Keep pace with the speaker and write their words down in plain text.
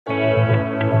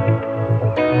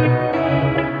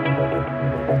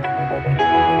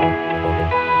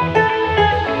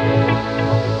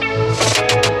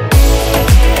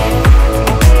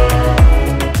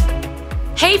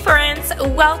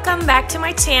to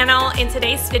my channel. In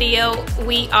today's video,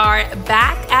 we are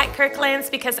back at Kirkland's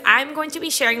because I'm going to be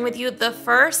sharing with you the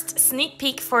first sneak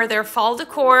peek for their fall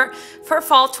decor for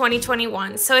fall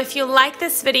 2021. So if you like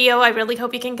this video, I really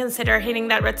hope you can consider hitting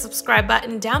that red subscribe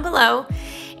button down below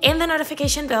and the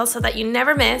notification bell so that you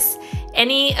never miss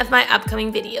any of my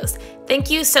upcoming videos. Thank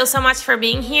you so much for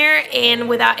being here, and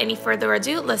without any further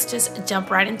ado, let's just jump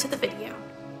right into the video.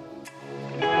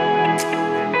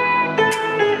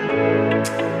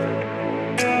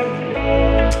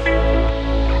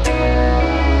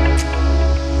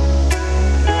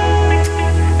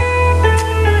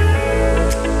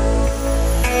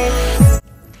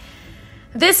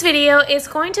 This video is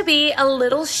going to be a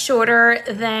little shorter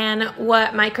than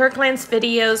what my Kirkland's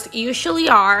videos usually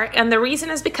are, and the reason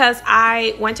is because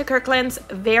I went to Kirkland's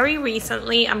very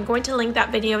recently. I'm going to link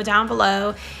that video down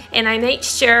below, and I made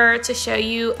sure to show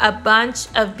you a bunch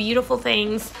of beautiful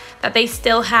things that they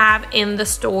still have in the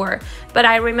store. But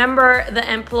I remember the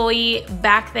employee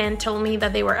back then told me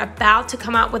that they were about to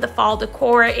come out with a fall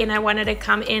decor, and I wanted to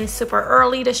come in super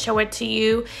early to show it to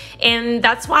you, and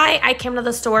that's why I came to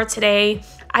the store today.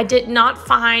 I did not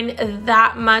find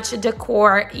that much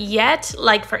decor yet,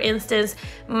 like for instance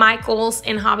Michael's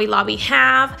and Hobby Lobby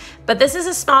have, but this is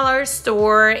a smaller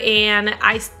store and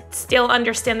I still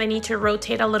understand they need to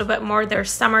rotate a little bit more their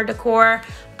summer decor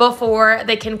before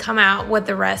they can come out with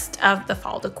the rest of the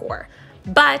fall decor.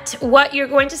 But what you're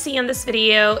going to see in this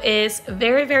video is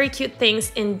very, very cute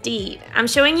things indeed. I'm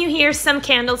showing you here some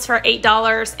candles for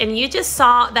 $8, and you just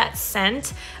saw that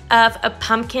scent of a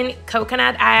pumpkin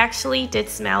coconut. I actually did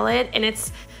smell it, and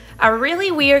it's a really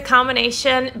weird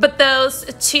combination, but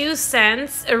those two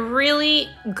scents really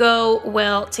go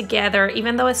well together,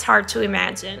 even though it's hard to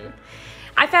imagine.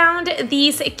 I found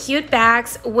these cute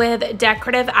bags with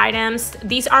decorative items.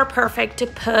 These are perfect to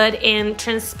put in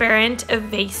transparent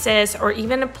vases or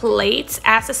even plates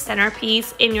as a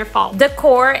centerpiece in your fall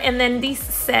decor. And then these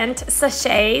scent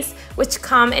sachets, which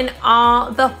come in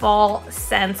all the fall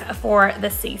scents for the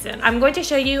season. I'm going to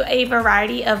show you a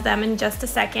variety of them in just a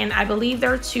second. I believe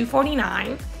they're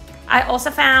 $2.49. I also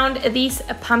found these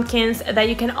pumpkins that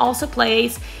you can also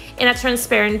place in a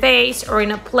transparent vase or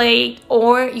in a plate,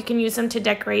 or you can use them to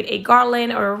decorate a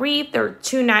garland or a wreath. They're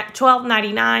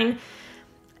 $12.99.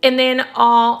 And then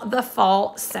all the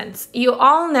fall scents. You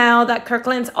all know that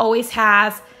Kirkland's always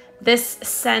has this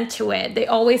scent to it. They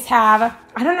always have,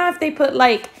 I don't know if they put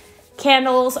like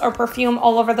candles or perfume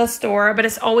all over the store, but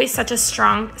it's always such a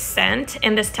strong scent.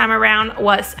 And this time around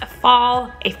was a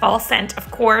fall scent, of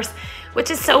course, which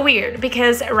is so weird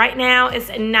because right now it's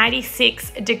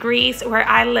 96 degrees where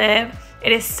I live.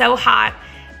 It is so hot,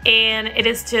 and it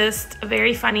is just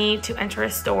very funny to enter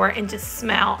a store and just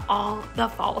smell all the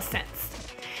fall scents.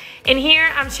 In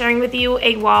here, I'm sharing with you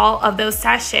a wall of those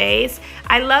sachets.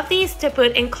 I love these to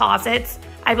put in closets.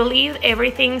 I believe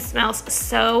everything smells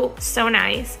so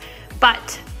nice,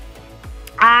 but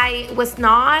I was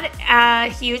not a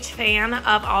huge fan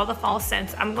of all the fall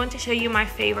scents. I'm going to show you my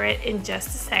favorite in just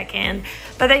a second,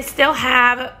 but they still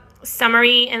have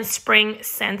summery and spring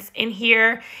scents in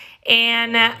here,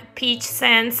 and peach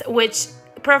scents, which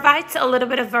provides a little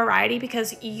bit of variety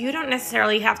because you don't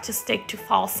necessarily have to stick to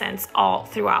fall scents all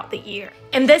throughout the year.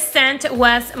 And this scent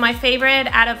was my favorite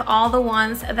out of all the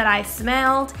ones that I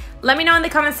smelled. Let me know in the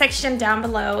comment section down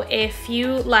below if you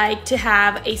like to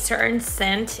have a certain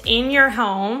scent in your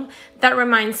home that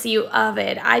reminds you of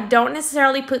it. I don't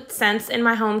necessarily put scents in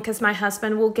my home because my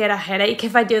husband will get a headache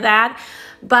if I do that,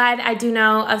 but I do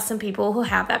know of some people who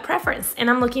have that preference,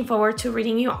 and I'm looking forward to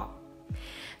reading you all.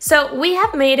 So we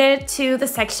have made it to the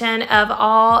section of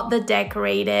all the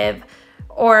decorative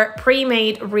or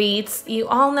pre-made wreaths. You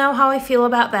all know how I feel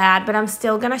about that, but I'm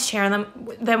still gonna share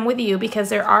them with you because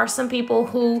there are some people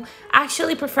who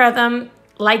actually prefer them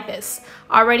like this,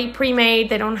 already pre-made.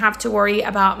 They don't have to worry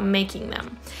about making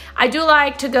them. I do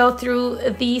like to go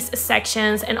through these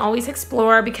sections and always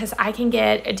explore because I can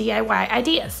get DIY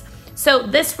ideas. So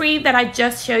this wreath that I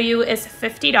just showed you is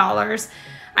 $50.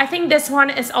 I think this one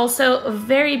is also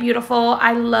very beautiful.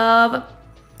 I love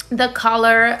the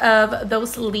color of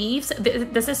those leaves.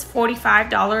 This is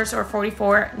 $45 or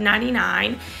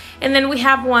 $44.99. And then we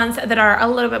have ones that are a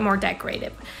little bit more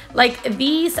decorative. Like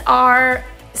these are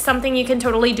something you can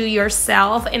totally do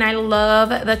yourself, and I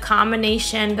love the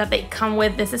combination that they come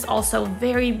with. This is also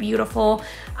very beautiful.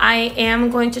 I am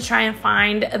going to try and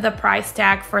find the price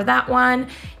tag for that one,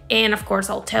 and of course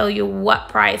I'll tell you what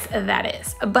price that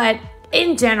is. But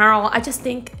in general, I just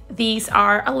think these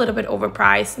are a little bit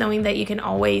overpriced, knowing that you can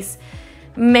always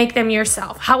make them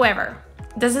yourself. However,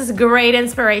 this is great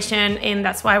inspiration, and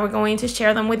that's why we're going to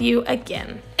share them with you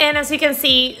again. And as you can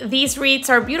see, these wreaths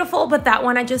are beautiful, but that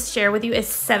one I just shared with you is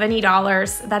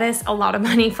 $70. That is a lot of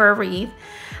money for a wreath.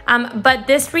 But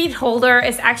this wreath holder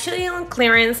is actually on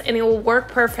clearance, and it will work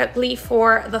perfectly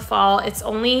for the fall. It's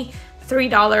only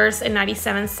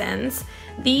 $3.97.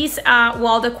 These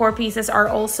wall decor pieces are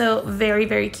also very,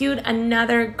 very cute.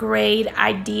 Another great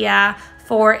idea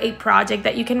for a project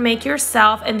that you can make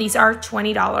yourself, and these are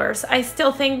 $20. I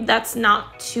still think that's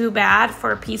not too bad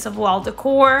for a piece of wall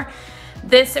decor.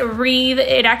 This wreath,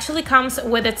 it actually comes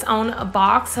with its own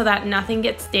box so that nothing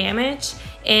gets damaged.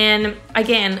 And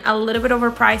again, a little bit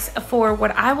overpriced for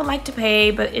what I would like to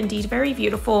pay, but indeed very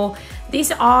beautiful.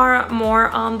 These are more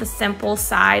on the simple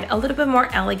side, a little bit more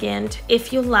elegant.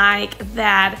 If you like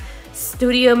that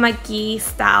Studio McGee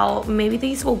style, maybe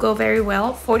these will go very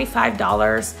well.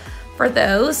 $45 for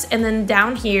those. And then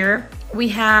down here we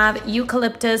have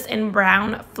eucalyptus and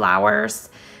brown flowers.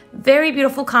 Very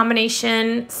beautiful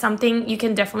combination, something you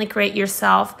can definitely create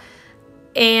yourself.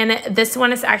 And this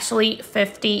one is actually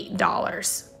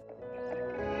 $50.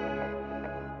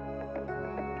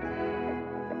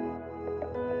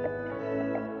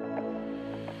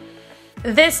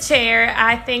 This chair,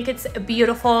 I think it's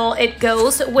beautiful. It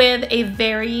goes with a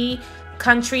very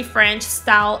country French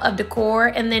style of decor,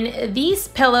 and then these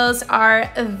pillows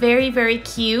are very, very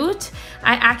cute.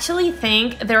 I actually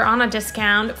think they're on a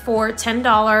discount for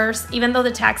 $10, even though the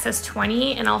tax says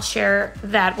 $20, and I'll share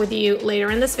that with you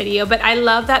later in this video. But I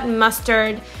love that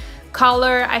mustard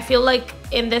color. I feel like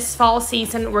in this fall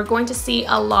season we're going to see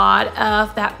a lot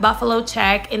of that buffalo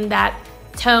check in that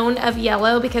tone of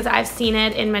yellow, because I've seen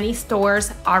it in many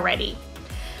stores already.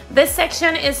 This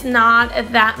section is not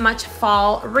that much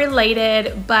fall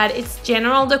related, but it's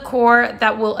general decor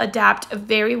that will adapt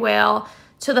very well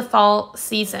to the fall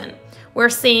season. We're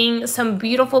seeing some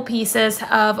beautiful pieces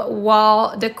of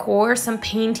wall decor, some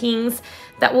paintings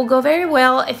that will go very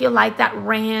well if you like that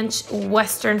ranch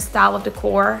western style of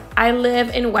decor. I live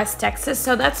in West Texas,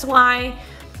 so that's why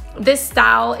this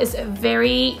style is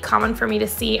very common for me to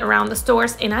see around the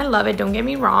stores, and I love it, don't get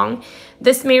me wrong.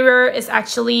 This mirror is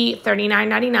actually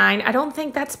 $39.99. I don't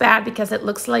think that's bad because it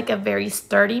looks like a very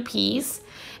sturdy piece.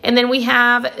 And then we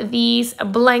have these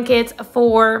blankets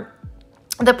for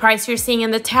the price you're seeing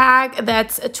in the tag.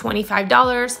 That's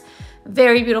 $25.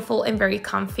 Very beautiful and very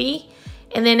comfy.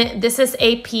 And then this is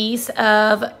a piece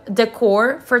of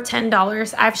decor for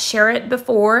 $10. I've shared it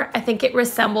before. I think it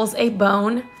resembles a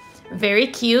bone. Very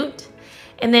cute.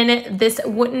 And then this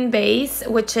wooden base,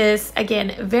 which is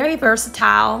again very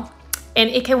versatile, and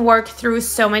it can work through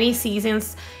so many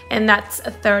seasons, and that's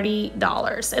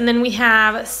 $30. And then we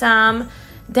have some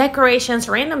decorations,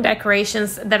 random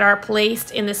decorations that are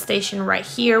placed in the station right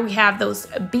here. We have those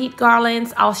bead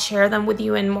garlands. I'll share them with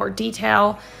you in more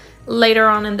detail later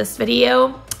on in this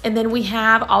video. And then we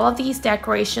have all of these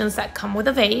decorations that come with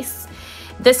a vase.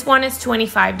 This one is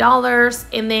 $25,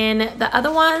 and then the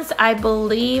other ones I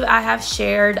believe I have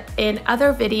shared in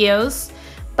other videos,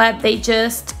 but they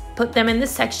just put them in this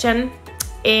section,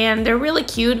 and they're really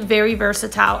cute, very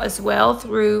versatile as well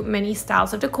through many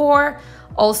styles of decor.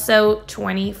 Also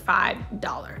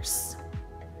 $25.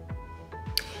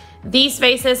 These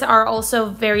vases are also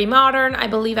very modern. I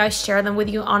believe I share them with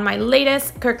you on my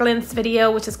latest Kirkland'S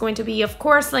video, which is going to be, of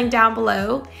course, linked down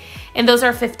below. And those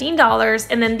are $15.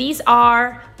 And then these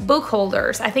are book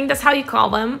holders. I think that's how you call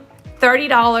them.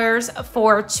 $30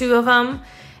 for two of them.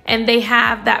 And they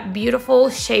have that beautiful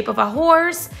shape of a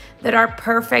horse that are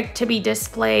perfect to be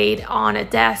displayed on a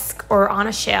desk or on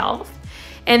a shelf.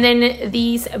 And then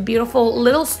these beautiful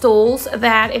little stools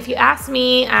that, if you ask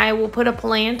me, I will put a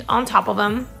plant on top of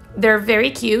them. They're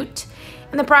very cute.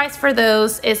 And the price for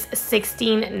those is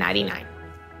 $16.99.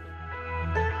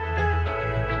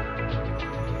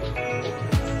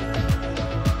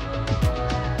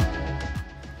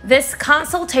 This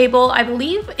console table, I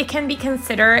believe it can be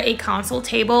considered a console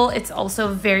table. It's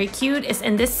also very cute. It's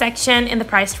in this section, and the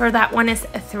price for that one is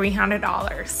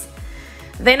 $300.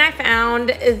 Then I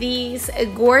found these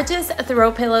gorgeous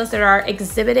throw pillows that are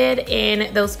exhibited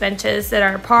in those benches that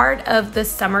are part of the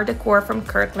summer decor from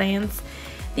Kirkland'S.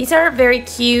 These are very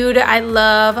cute. I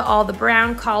love all the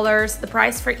brown colors. The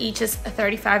price for each is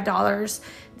 $35.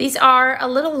 These are a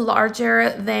little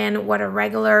larger than what a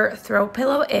regular throw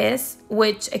pillow is,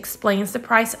 which explains the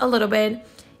price a little bit.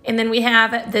 And then we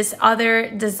have this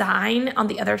other design on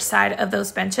the other side of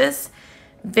those benches.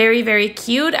 Very, very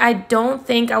cute. I don't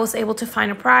think I was able to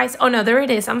find a price. Oh no, there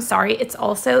it is. I'm sorry. It's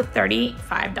also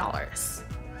 $35.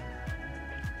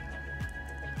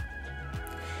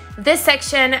 This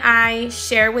section I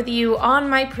share with you on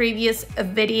my previous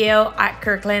video at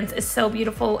Kirkland's is so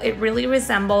beautiful. It really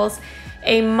resembles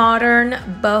a modern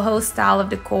boho style of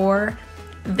decor.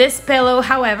 This pillow,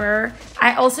 however,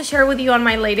 I also share with you on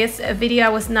my latest video. I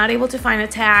was not able to find a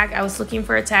tag. I was looking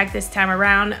for a tag this time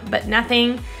around, but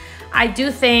nothing. I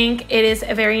do think it is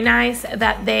very nice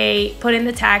that they put in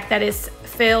the tag that is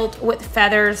filled with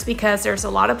feathers, because there's a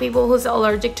lot of people who's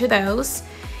allergic to those.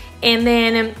 And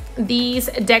then these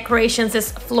decorations,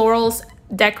 this florals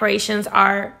decorations,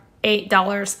 are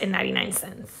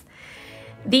 $8.99.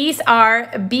 These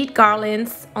are bead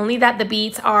garlands, only that the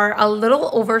beads are a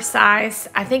little oversized.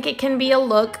 I think it can be a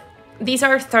look. These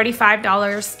are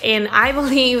 $35, and I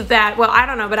believe that, well, I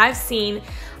don't know, but I've seen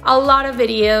a lot of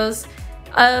videos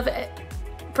of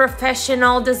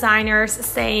professional designers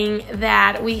saying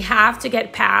that we have to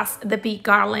get past the bead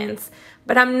garlands,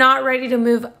 but I'm not ready to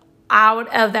move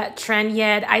out of that trend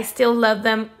yet. I still love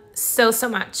them so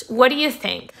much. What do you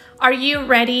think? Are you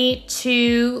ready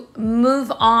to move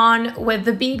on with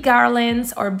the bead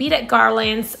garlands or beaded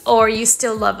garlands, or you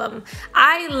still love them?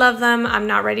 I love them. I'm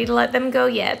not ready to let them go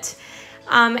yet.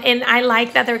 And I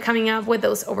like that they're coming up with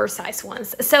those oversized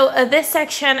ones. So this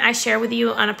section I share with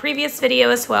you on a previous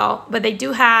video as well, but they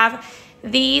do have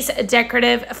these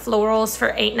decorative florals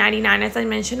for $8.99, as I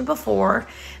mentioned before.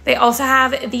 They also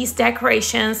have these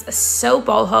decorations, so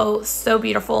boho, so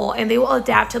beautiful, and they will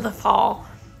adapt to the fall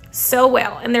so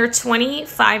well. And they're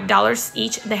 $25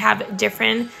 each. They have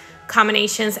different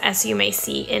combinations, as you may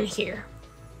see in here.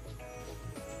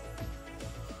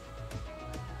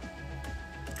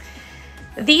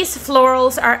 These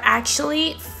florals are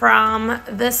actually from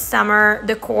the summer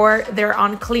decor. They're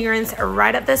on clearance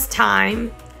right at this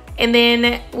time. And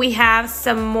then we have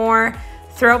some more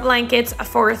throw blankets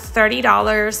for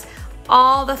 $30.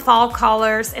 All the fall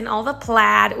colors and all the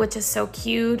plaid, which is so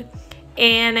cute.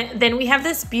 And then we have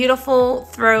this beautiful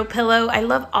throw pillow. I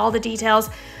love all the details.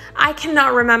 I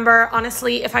cannot remember,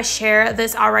 honestly, if I share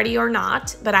this already or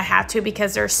not, but I had to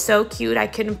because they're so cute. I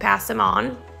couldn't pass them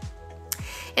on.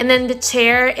 And then the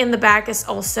chair in the back is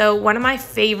also one of my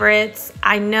favorites.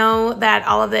 I know that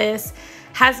all of this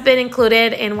has been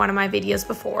included in one of my videos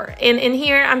before. And in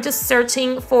here, I'm just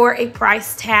searching for a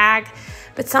price tag,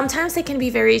 but sometimes they can be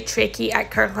very tricky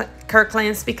at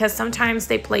Kirkland's because sometimes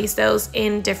they place those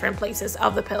in different places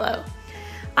of the pillow.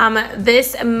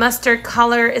 This mustard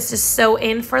color is just so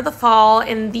in for the fall,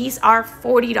 and these are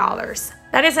 $40.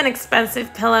 That is an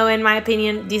expensive pillow in my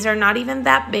opinion. These are not even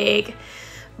that big,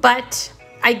 but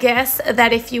I guess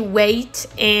that if you wait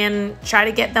and try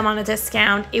to get them on a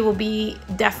discount, it will be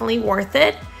definitely worth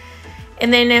it.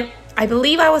 And then I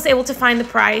believe I was able to find the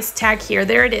price tag here.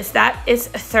 There it is. That is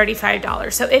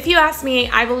 $35. So if you ask me,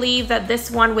 I believe that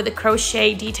this one with the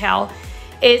crochet detail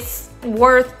is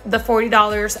worth the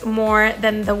 $40 more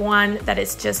than the one that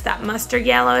is just that mustard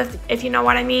yellow, if you know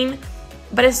what I mean.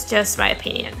 But it's just my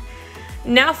opinion.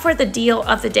 Now for the deal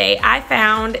of the day, I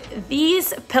found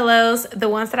these pillows, the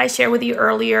ones that I shared with you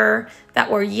earlier, that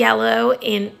were yellow,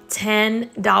 in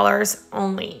 $10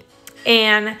 only.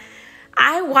 And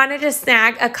I wanted to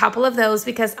snag a couple of those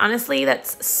because honestly,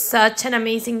 that's such an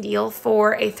amazing deal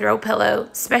for a throw pillow,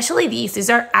 especially these. These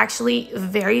are actually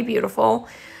very beautiful.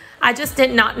 I just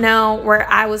did not know where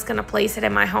I was gonna place it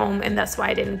in my home, and that's why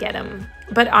I didn't get them.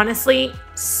 But honestly,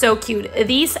 so cute.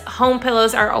 These home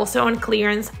pillows are also on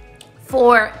clearance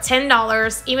for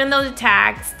 $10, even though the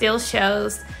tag still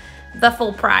shows the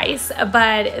full price.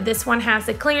 But this one has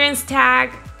a clearance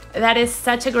tag. That is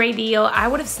such a great deal. I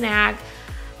would have snagged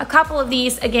a couple of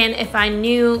these again if I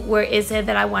knew where is it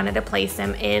that I wanted to place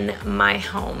them in my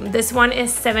home. This one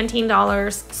is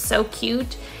 $17, so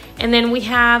cute. And then we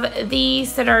have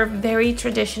these that are very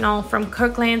traditional from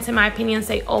Kirkland's. In my opinion,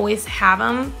 they always have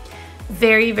them.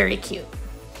 Very, very cute.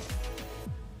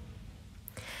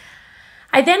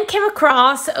 I then came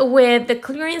across with the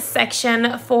clearance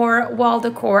section for wall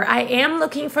decor. I am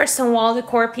looking for some wall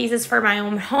decor pieces for my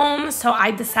own home, so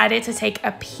I decided to take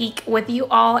a peek with you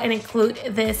all and include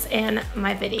this in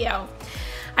my video.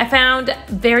 I found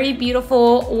very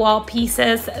beautiful wall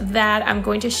pieces that I'm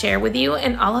going to share with you,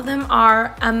 and all of them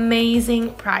are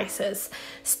amazing prices.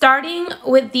 Starting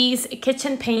with these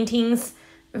kitchen paintings,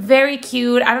 very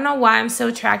cute. I don't know why I'm so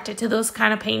attracted to those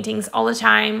kind of paintings all the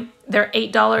time. They're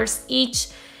 $8 each.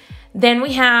 Then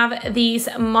we have these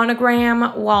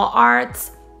monogram wall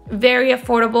arts, very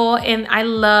affordable, and I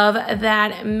love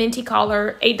that minty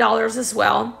color, $8 as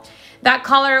well. That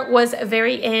color was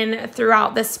very in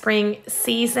throughout the spring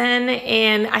season,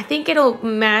 and I think it'll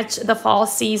match the fall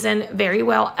season very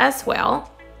well as well.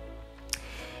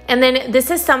 And then this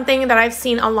is something that I've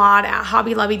seen a lot at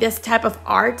Hobby Lobby, this type of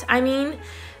art,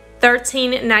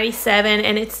 $13.97,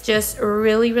 and it's just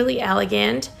really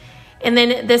elegant. And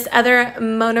then this other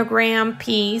monogram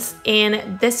piece,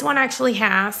 and this one actually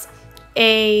has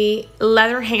a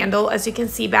leather handle, as you can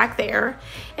see back there,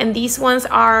 and these ones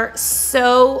are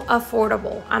so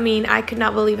affordable. I mean, I could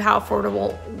not believe how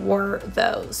affordable were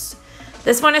those.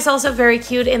 This one is also very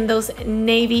cute in those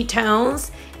navy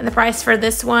tones, and the price for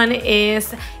this one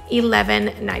is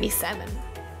 $11.97.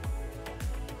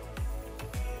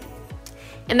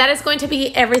 And that is going to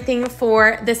be everything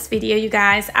for this video, you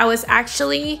guys. I was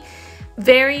actually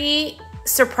very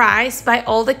surprised by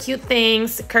all the cute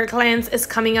things Kirkland's is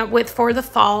coming up with for the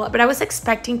fall, but I was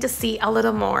expecting to see a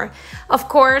little more. Of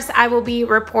course, I will be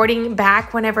reporting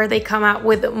back whenever they come out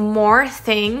with more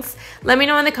things. Let me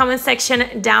know in the comment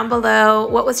section down below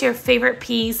what was your favorite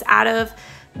piece out of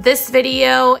this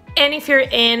video, and if you're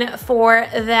in for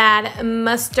that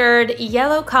mustard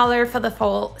yellow color for the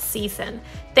fall season.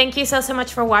 Thank you so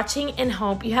much for watching, and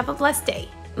hope you have a blessed day.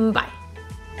 Bye.